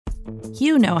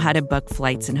You know how to book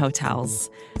flights and hotels.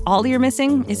 All you're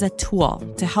missing is a tool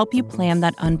to help you plan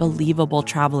that unbelievable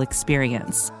travel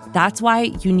experience. That's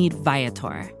why you need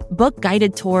Viator. Book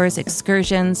guided tours,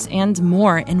 excursions, and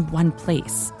more in one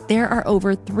place. There are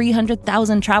over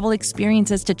 300,000 travel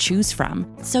experiences to choose from,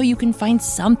 so you can find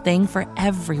something for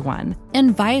everyone.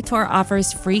 And Viator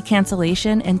offers free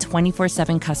cancellation and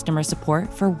 24/7 customer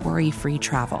support for worry-free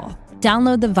travel.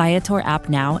 Download the Viator app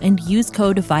now and use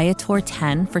code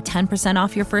Viator10 for 10%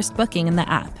 off your first booking in the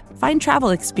app. Find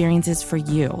travel experiences for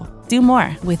you. Do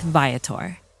more with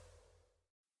Viator.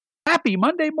 Happy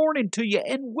Monday morning to you,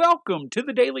 and welcome to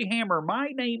the Daily Hammer. My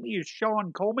name is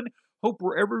Shawn Coleman. Hope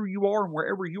wherever you are and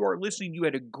wherever you are listening, you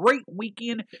had a great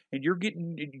weekend, and you're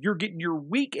getting your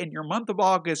week and your month of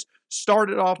August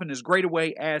started off in as great a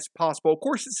way as possible. Of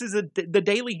course, this is the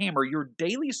Daily Hammer, your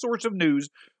daily source of news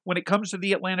when it comes to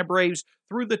the Atlanta Braves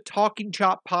through the Talking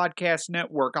Chop podcast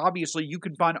network. Obviously, you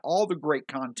can find all the great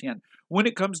content when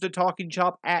it comes to Talking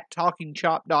Chop at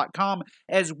TalkingChop.com,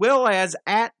 as well as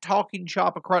at Talking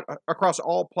Chop across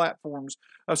all platforms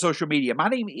of social media. My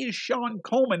name is Shawn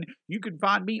Coleman. You can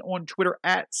find me on Twitter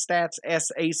at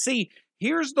StatsSAC.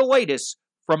 Here's the latest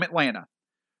from Atlanta.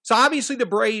 So obviously the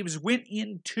Braves went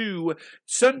into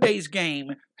Sunday's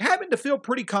game having to feel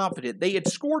pretty confident. They had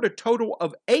scored a total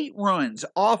of 8 runs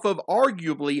off of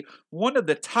arguably one of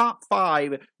the top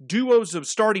 5 duos of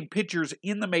starting pitchers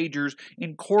in the majors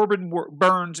in Corbin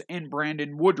Burnes and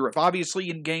Brandon Woodruff.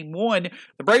 Obviously in game 1,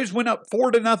 the Braves went up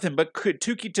 4-0, but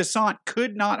Touki Toussaint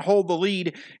could not hold the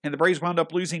lead, and the Braves wound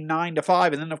up losing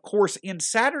 9-5. And then of course in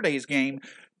Saturday's game,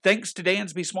 thanks to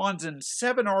Dansby Swanson's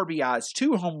 7 RBIs,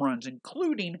 2 home runs,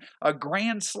 including a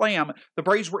grand slam, the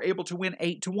Braves were able to win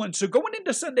 8-1. So going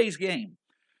into Sunday's game,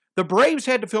 the Braves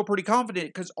had to feel pretty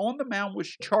confident because on the mound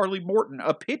was Charlie Morton,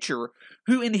 a pitcher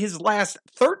who in his last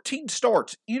 13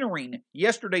 starts entering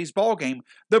yesterday's ballgame,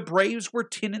 the Braves were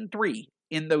 10-3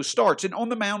 in those starts. And on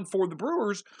the mound for the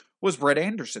Brewers was Brett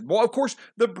Anderson. Well, of course,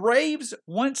 the Braves,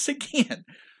 once again,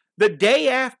 the day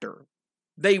after,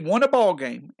 they won a ball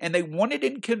game, and they won it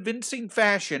in convincing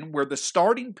fashion where the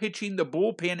starting pitching, the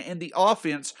bullpen, and the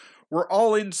offense were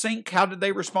all in sync. How did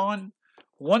they respond?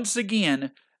 Once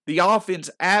again, the offense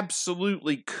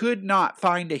absolutely could not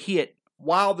find a hit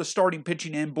while the starting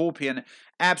pitching and bullpen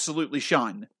absolutely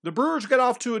shined. The Brewers got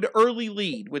off to an early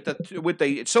lead with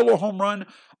a solo home run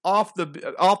off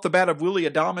the bat of Willy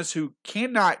Adames, who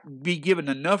cannot be given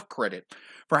enough credit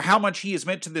for how much he has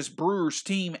meant to this Brewers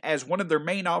team as one of their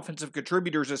main offensive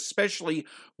contributors, especially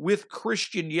with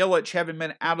Christian Yelich having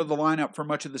been out of the lineup for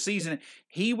much of the season.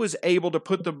 He was able to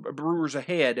put the Brewers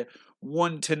ahead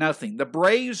 1-0. The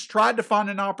Braves tried to find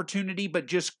an opportunity, but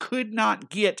just could not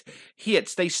get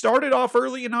hits. They started off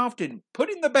early and often,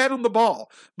 putting the bat on the ball,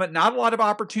 but not a lot of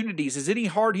opportunities as any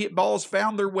hard hit balls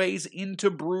found their ways into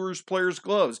Brewers players'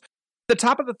 gloves. The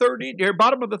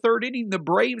bottom of the third inning, the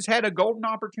Braves had a golden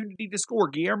opportunity to score.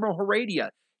 Guillermo Heredia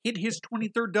hit his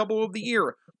 23rd double of the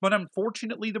year, but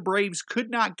unfortunately the Braves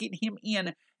could not get him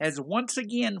in as once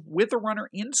again, with a runner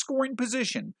in scoring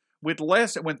position, with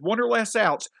 1 or less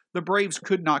outs, the Braves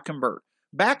could not convert.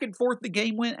 Back and forth the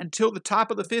game went until the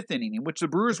top of the 5th inning, in which the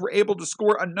Brewers were able to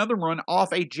score another run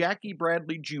off a Jackie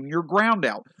Bradley Jr.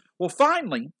 groundout. Well,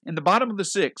 finally, in the bottom of the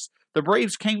 6th, the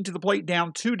Braves came to the plate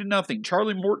down 2-0.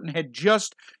 Charlie Morton had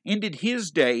just ended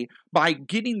his day by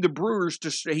getting the Brewers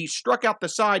he struck out the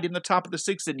side in the top of the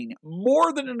 6th inning.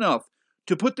 More than enough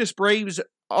to put this Braves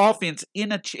offense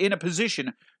in a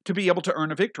position to be able to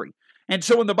earn a victory. And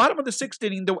so in the bottom of the 6th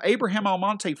inning, though Abraham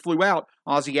Almonte flew out,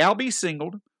 Ozzie Albies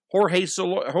singled, Jorge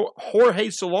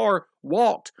Soler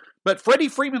walked, but Freddie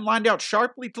Freeman lined out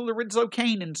sharply to Lorenzo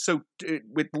Cain, and so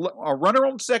with a runner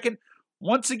on second,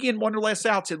 once again, 1 or less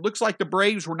outs, it looks like the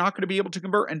Braves were not going to be able to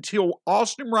convert until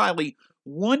Austin Riley,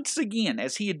 once again,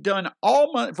 as he had done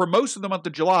all month for most of the month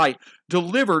of July,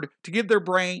 delivered to give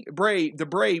the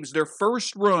Braves their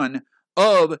first run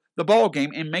of the ball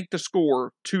game and make the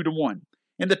score 2-1.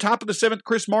 In the top of the 7th,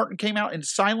 Chris Martin came out and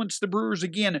silenced the Brewers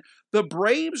again. The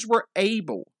Braves were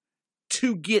able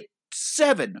to get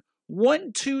 7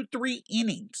 1-2-3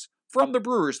 innings from the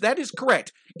Brewers. That is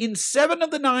correct. In 7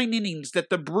 of the 9 innings that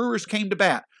the Brewers came to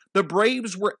bat, the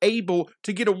Braves were able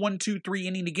to get a 1-2-3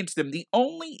 inning against them. The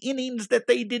only innings that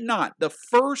they did not, the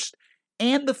 1st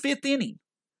and the 5th inning,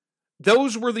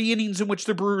 those were the innings in which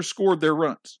the Brewers scored their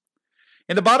runs.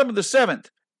 In the bottom of the 7th,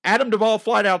 Adam Duvall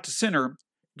flied out to center.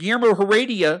 Guillermo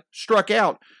Heredia struck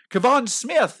out. Kevon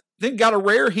Smith then got a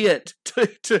rare hit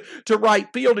to right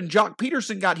field, and Jock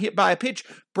Peterson got hit by a pitch.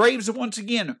 Braves once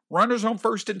again, runners on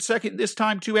first and second, this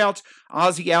time 2 outs.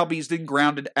 Ozzie Albies then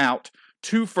grounded out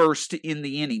 2 firsts to end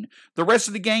the inning. The rest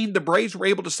of the game, the Braves were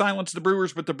able to silence the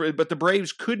Brewers, but the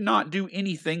Braves could not do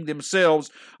anything themselves,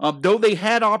 though they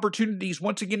had opportunities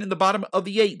once again in the bottom of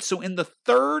the 8th. So in the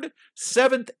 3rd,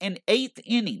 7th, and 8th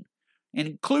inning,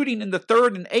 including in the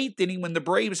 3rd and 8th inning when the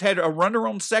Braves had a runner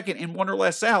on second and 1 or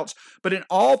less outs. But in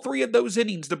all 3 of those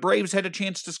innings, the Braves had a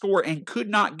chance to score and could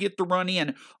not get the run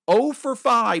in. 0 for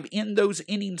 5 in those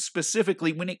innings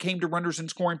specifically when it came to runners in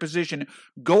scoring position.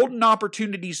 Golden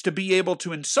opportunities to be able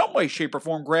to, in some way, shape, or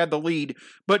form, grab the lead,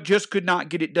 but just could not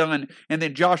get it done. And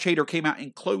then Josh Hader came out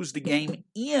and closed the game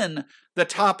in the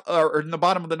top or in the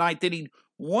bottom of the 9th inning.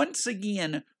 Once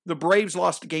again, the Braves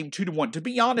lost the game 2-1. To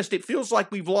be honest, it feels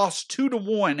like we've lost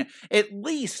 2-1 at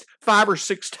least 5 or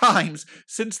 6 times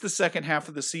since the second half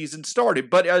of the season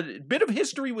started. But a bit of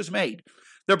history was made.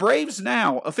 The Braves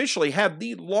now officially have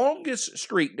the longest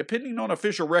streak, depending on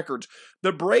official records.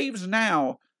 The Braves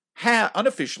now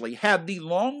unofficially have the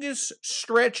longest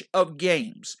stretch of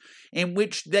games in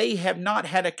which they have not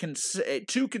had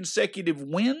 2 consecutive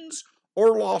wins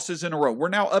or losses in a row. We're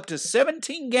now up to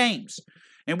 17 games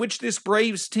in which this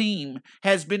Braves team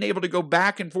has been able to go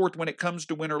back and forth when it comes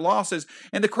to win or losses.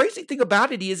 And the crazy thing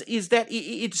about it is that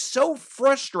it's so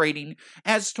frustrating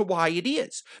as to why it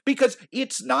is. Because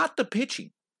it's not the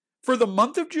pitching. For the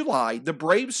month of July, the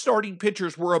Braves starting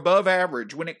pitchers were above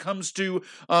average when it comes to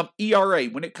ERA,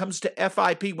 when it comes to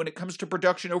FIP, when it comes to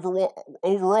production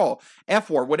overall,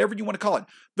 FWAR, whatever you want to call it.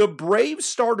 The Braves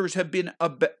starters have been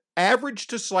average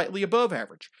to slightly above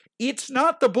average. It's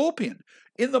not the bullpen.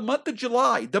 In the month of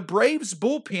July, the Braves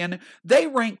bullpen, they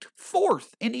ranked 4th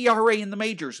in ERA in the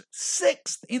majors,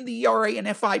 6th in the ERA and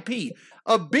FIP.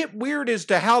 A bit weird as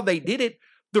to how they did it.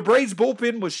 The Braves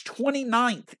bullpen was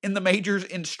 29th in the majors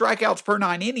in strikeouts per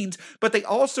 9 innings, but they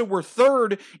also were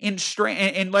 3rd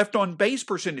in left on base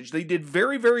percentage. They did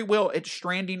very, very well at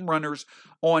stranding runners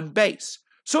on base.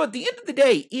 So at the end of the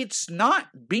day, it's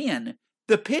not been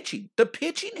the pitching. The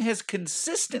pitching has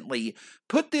consistently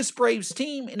put this Braves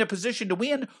team in a position to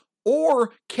win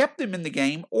or kept them in the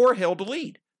game or held a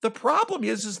lead. The problem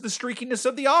is the streakiness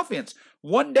of the offense.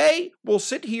 One day, we'll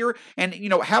sit here and,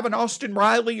 have an Austin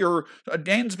Riley or a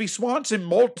Dansby Swanson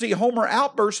multi-homer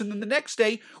outburst, and then the next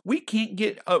day, we can't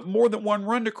get more than 1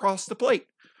 run to cross the plate.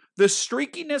 The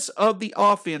streakiness of the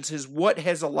offense is what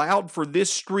has allowed for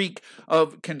this streak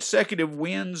of consecutive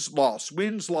wins-loss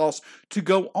to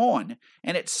go on.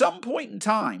 And at some point in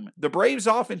time, the Braves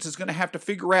offense is going to have to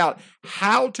figure out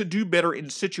how to do better in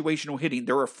situational hitting.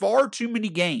 There are far too many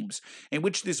games in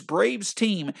which this Braves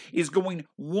team is going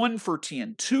 1 for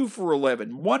 10, 2 for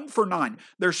 11, 1 for 9.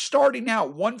 They're starting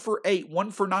out 1 for 8,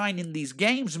 1 for 9 in these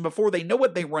games, and before they know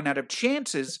it, they run out of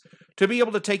chances to be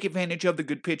able to take advantage of the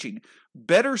good pitching.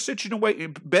 Better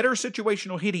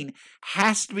situational hitting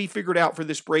has to be figured out for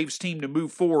this Braves team to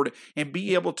move forward and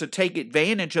be able to take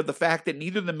advantage of the fact that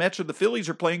neither the Mets or the Phillies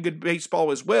are playing good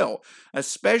baseball as well,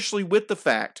 especially with the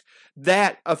fact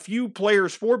that a few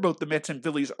players for both the Mets and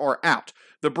Phillies are out.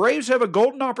 The Braves have a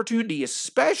golden opportunity,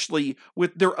 especially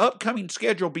with their upcoming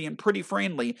schedule being pretty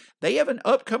friendly. They have an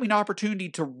upcoming opportunity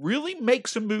to really make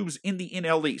some moves in the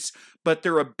NL East, but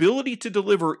their ability to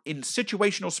deliver in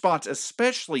situational spots,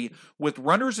 especially with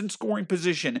runners in scoring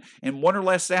position and 1 or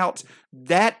less outs,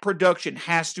 that production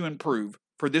has to improve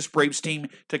for this Braves team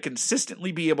to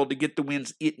consistently be able to get the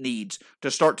wins it needs to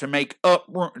start to make up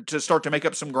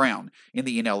some ground in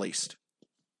the NL East.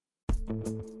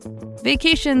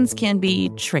 Vacations can be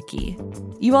tricky.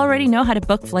 You already know how to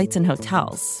book flights and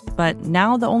hotels, but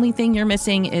now the only thing you're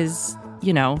missing is,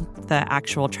 the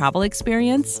actual travel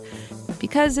experience.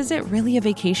 Because is it really a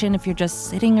vacation if you're just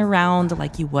sitting around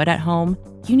like you would at home?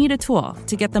 You need a tool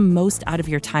to get the most out of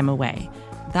your time away.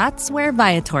 That's where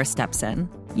Viator steps in.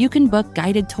 You can book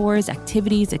guided tours,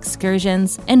 activities,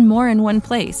 excursions, and more in one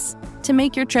place to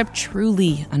make your trip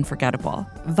truly unforgettable.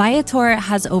 Viator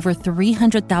has over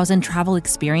 300,000 travel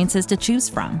experiences to choose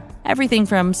from. Everything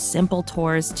from simple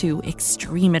tours to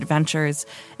extreme adventures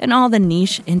and all the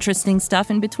niche, interesting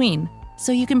stuff in between.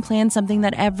 So you can plan something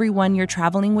that everyone you're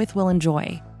traveling with will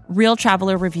enjoy. Real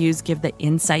traveler reviews give the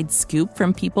inside scoop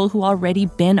from people who already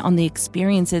been on the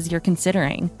experiences you're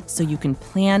considering, so you can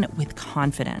plan with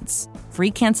confidence. Free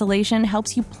cancellation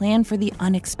helps you plan for the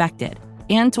unexpected.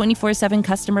 And 24/7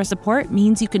 customer support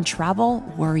means you can travel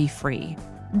worry-free.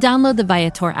 Download the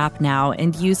Viator app now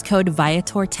and use code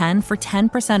Viator10 for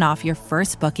 10% off your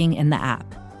first booking in the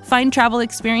app. Find travel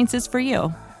experiences for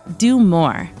you. Do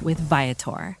more with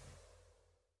Viator.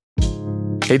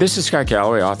 Hey, this is Scott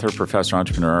Galloway, author, professor,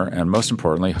 entrepreneur, and most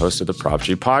importantly, host of the Prop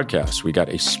G podcast. We got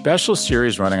a special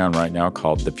series running on right now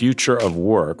called The Future of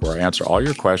Work, where I answer all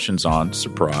your questions on,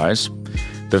 surprise,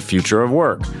 the future of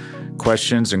work.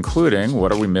 Questions including,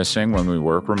 what are we missing when we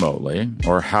work remotely?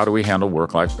 Or how do we handle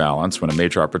work-life balance when a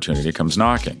major opportunity comes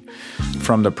knocking?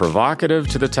 From the provocative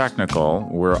to the technical,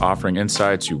 we're offering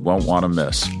insights you won't want to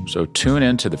miss. So tune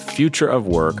in to The Future of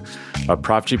Work, a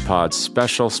Prop G Pod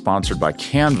special sponsored by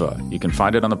Canva. You can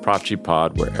find it on the Prop G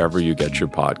Pod wherever you get your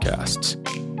podcasts.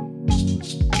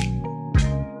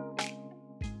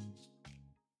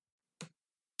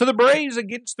 So the Braves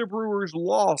against the Brewers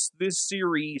lost this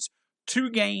series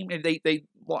 2-game, and they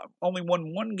only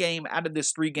won 1 game out of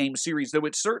this 3-game series, though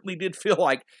it certainly did feel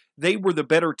like they were the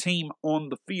better team on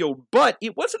the field. But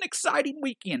it was an exciting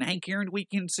weekend. Hank Aaron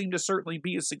weekend seemed to certainly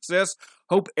be a success.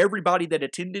 Hope everybody that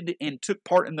attended and took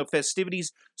part in the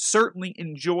festivities certainly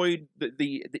enjoyed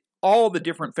all the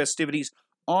different festivities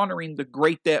honoring the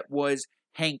great that was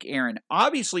Hank Aaron.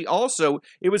 Obviously, also,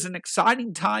 it was an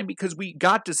exciting time because we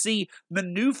got to see the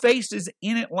new faces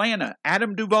in Atlanta.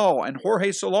 Adam Duvall and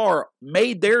Jorge Soler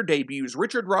made their debuts.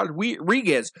 Richard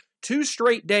Rodriguez, 2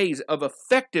 straight days of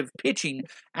effective pitching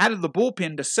out of the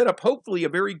bullpen to set up hopefully a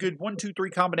very good 1-2-3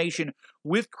 combination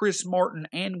with Chris Martin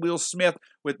and Will Smith,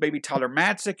 with maybe Tyler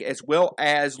Matzik as well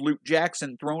as Luke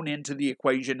Jackson thrown into the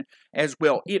equation as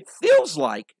well. It feels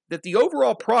like that the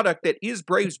overall product that is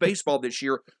Braves baseball this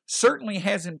year certainly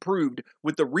has improved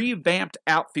with the revamped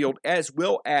outfield as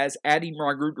well as adding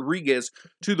Rodriguez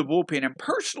to the bullpen. And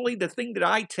personally, the thing that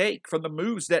I take from the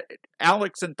moves that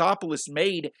Alex Anthopoulos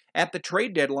made at the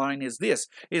trade deadline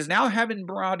is now having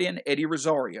brought in Eddie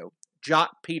Rosario,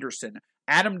 Jock Peterson,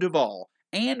 Adam Duvall,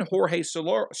 and Jorge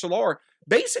Soler.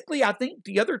 Basically, I think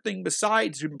the other thing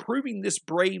besides improving this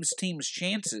Braves team's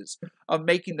chances of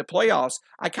making the playoffs,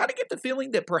 I kind of get the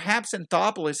feeling that perhaps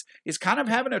Anthopoulos is kind of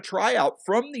having a tryout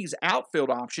from these outfield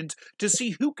options to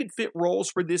see who could fit roles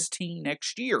for this team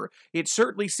next year. It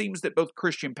certainly seems that both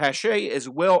Christian Pache as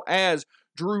well as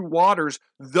Drew Waters,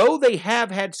 though they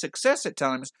have had success at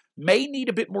times, may need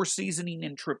a bit more seasoning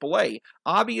in AAA.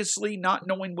 Obviously, not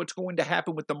knowing what's going to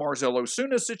happen with the Marcell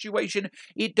Ozuna situation,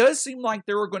 it does seem like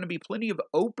there are going to be plenty of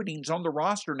openings on the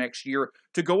roster next year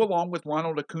to go along with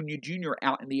Ronald Acuna Jr.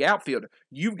 out in the outfield.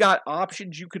 You've got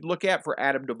options you could look at for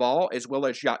Adam Duvall as well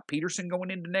as Jock Peterson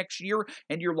going into next year,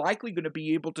 and you're likely going to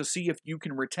be able to see if you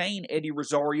can retain Eddie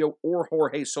Rosario or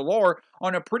Jorge Soler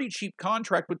on a pretty cheap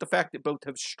contract, with the fact that both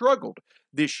have struggled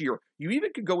this year. You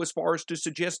even could go as far as to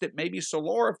suggest that maybe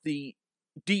Soler, if the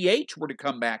DH were to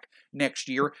come back next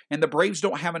year and the Braves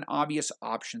don't have an obvious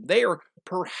option there,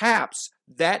 perhaps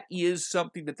that is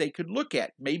something that they could look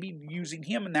at, maybe using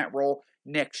him in that role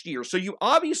next year. So you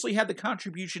obviously have the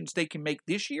contributions they can make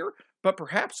this year, but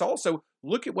perhaps also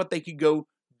look at what they could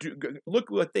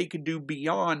look what they can do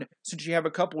beyond, since you have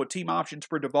a couple of team options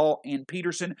for Duvall and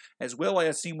Peterson, as well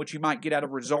as seeing what you might get out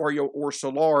of Rosario or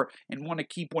Soler, and want to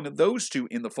keep one of those two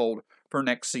in the fold for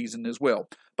next season as well.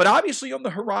 But obviously on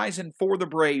the horizon for the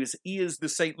Braves is the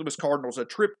St. Louis Cardinals, a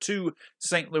trip to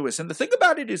St. Louis. And the thing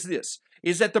about it is this,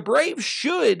 is that the Braves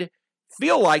should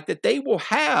feel like that they will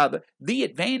have the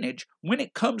advantage when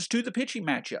it comes to the pitching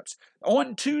matchups.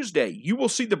 On Tuesday, you will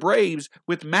see the Braves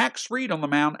with Max Fried on the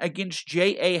mound against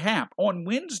J.A. Happ. On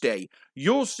Wednesday,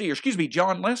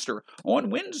 John Lester. On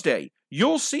Wednesday,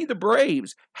 you'll see the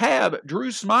Braves have Drew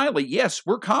Smyly. Yes,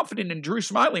 we're confident in Drew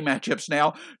Smyly matchups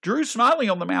now. Drew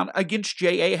Smyly on the mound against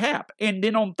J.A. Happ. And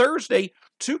then on Thursday,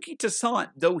 Touki Toussaint,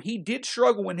 though he did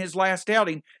struggle in his last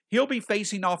outing, he'll be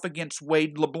facing off against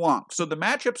Wade LeBlanc. So the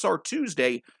matchups are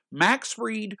Tuesday, Max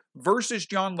Fried versus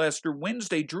John Lester.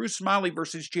 Wednesday, Drew Smyly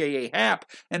versus J.A. Happ.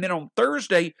 And then on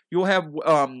Thursday, you'll have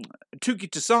Touki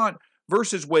Toussaint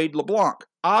versus Wade LeBlanc.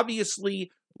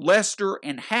 Obviously, Lester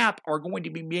and Happ are going to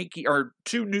be making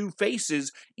two new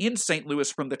faces in St.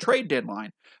 Louis from the trade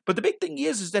deadline. But the big thing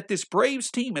is that this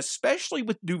Braves team, especially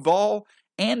with Duvall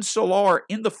and Soler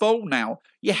in the fold now,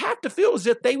 you have to feel as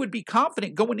if they would be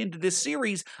confident going into this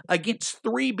series against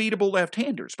 3 beatable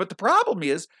left-handers. But the problem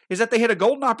is that they had a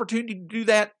golden opportunity to do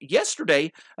that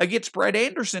yesterday against Brett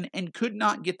Anderson and could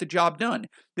not get the job done.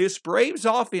 This Braves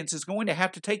offense is going to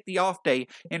have to take the off day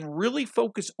and really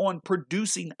focus on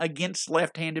producing against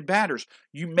left-handed batters.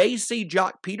 You may see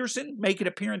Jock Peterson make an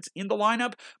appearance in the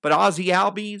lineup, but Ozzie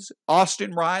Albies,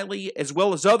 Austin Riley, as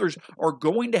well as others are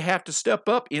going to have to step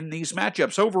up in these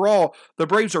matchups. Overall, the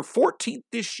Braves are 14th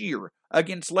this year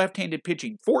against left-handed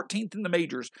pitching, 14th in the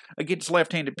majors against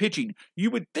left-handed pitching. You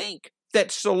would think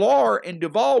that Soler and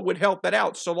Duvall would help that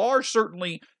out. Soler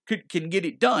certainly can get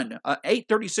it done.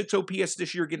 836 OPS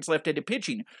this year against left-handed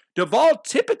pitching. Duvall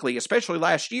typically, especially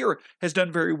last year, has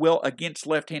done very well against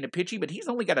left-handed pitching, but he's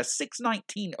only got a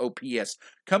 619 OPS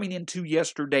coming into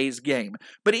yesterday's game.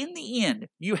 But in the end,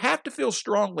 you have to feel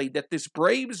strongly that this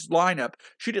Braves lineup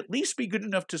should at least be good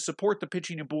enough to support the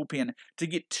pitching and bullpen to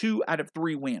get 2 out of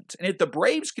 3 wins. And if the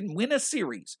Braves can win a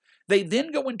series, they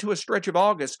then go into a stretch of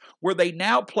August where they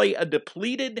now play a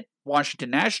depleted Washington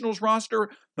Nationals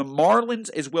roster, the Marlins,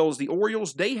 as well as the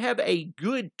Orioles. They have a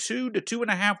good 2 to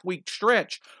 2.5 week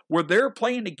stretch where they're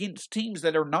playing against teams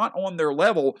that are not on their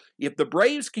level. If the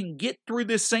Braves can get through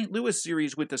this St. Louis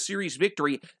series with a series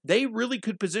victory, they really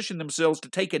could position themselves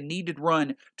to take a needed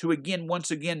run to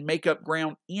once again make up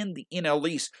ground in the NL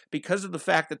East because of the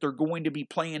fact that they're going to be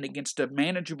playing against a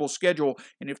manageable schedule.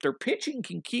 And if their pitching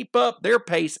can keep up their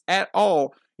pace at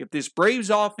all, if this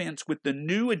Braves offense with the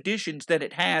new additions that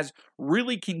it has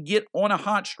really can get on a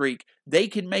hot streak, they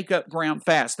can make up ground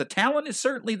fast. The talent is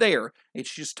certainly there.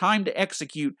 It's just time to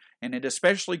execute, and it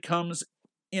especially comes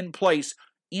in place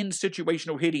in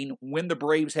situational hitting when the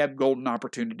Braves have golden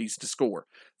opportunities to score.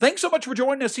 Thanks so much for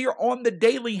joining us here on the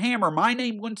Daily Hammer. My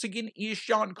name, once again, is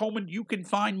Shawn Coleman. You can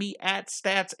find me at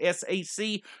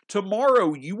StatsSAC.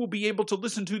 Tomorrow, you will be able to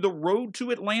listen to the Road to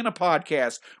Atlanta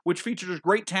podcast, which features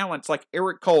great talents like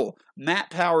Eric Cole, Matt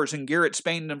Powers, and Garrett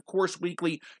Spain. And of course,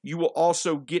 weekly, you will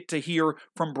also get to hear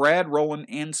from Brad Rowland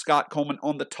and Scott Coleman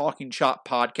on the Talking Chop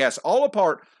podcast, all a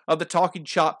part of the Talking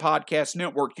Chop Podcast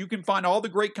Network. You can find all the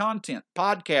great content,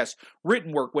 podcasts,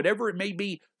 written work, whatever it may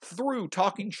be, through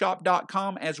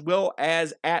TalkingChop.com as well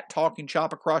as at Talking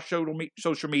Chop across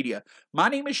social media. My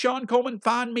name is Shawn Coleman.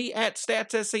 Find me at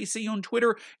StatsSAC on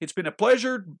Twitter. It's been a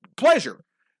pleasure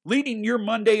leading your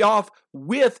Monday off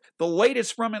with the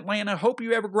latest from Atlanta. Hope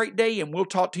you have a great day, and we'll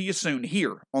talk to you soon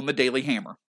here on the Daily Hammer.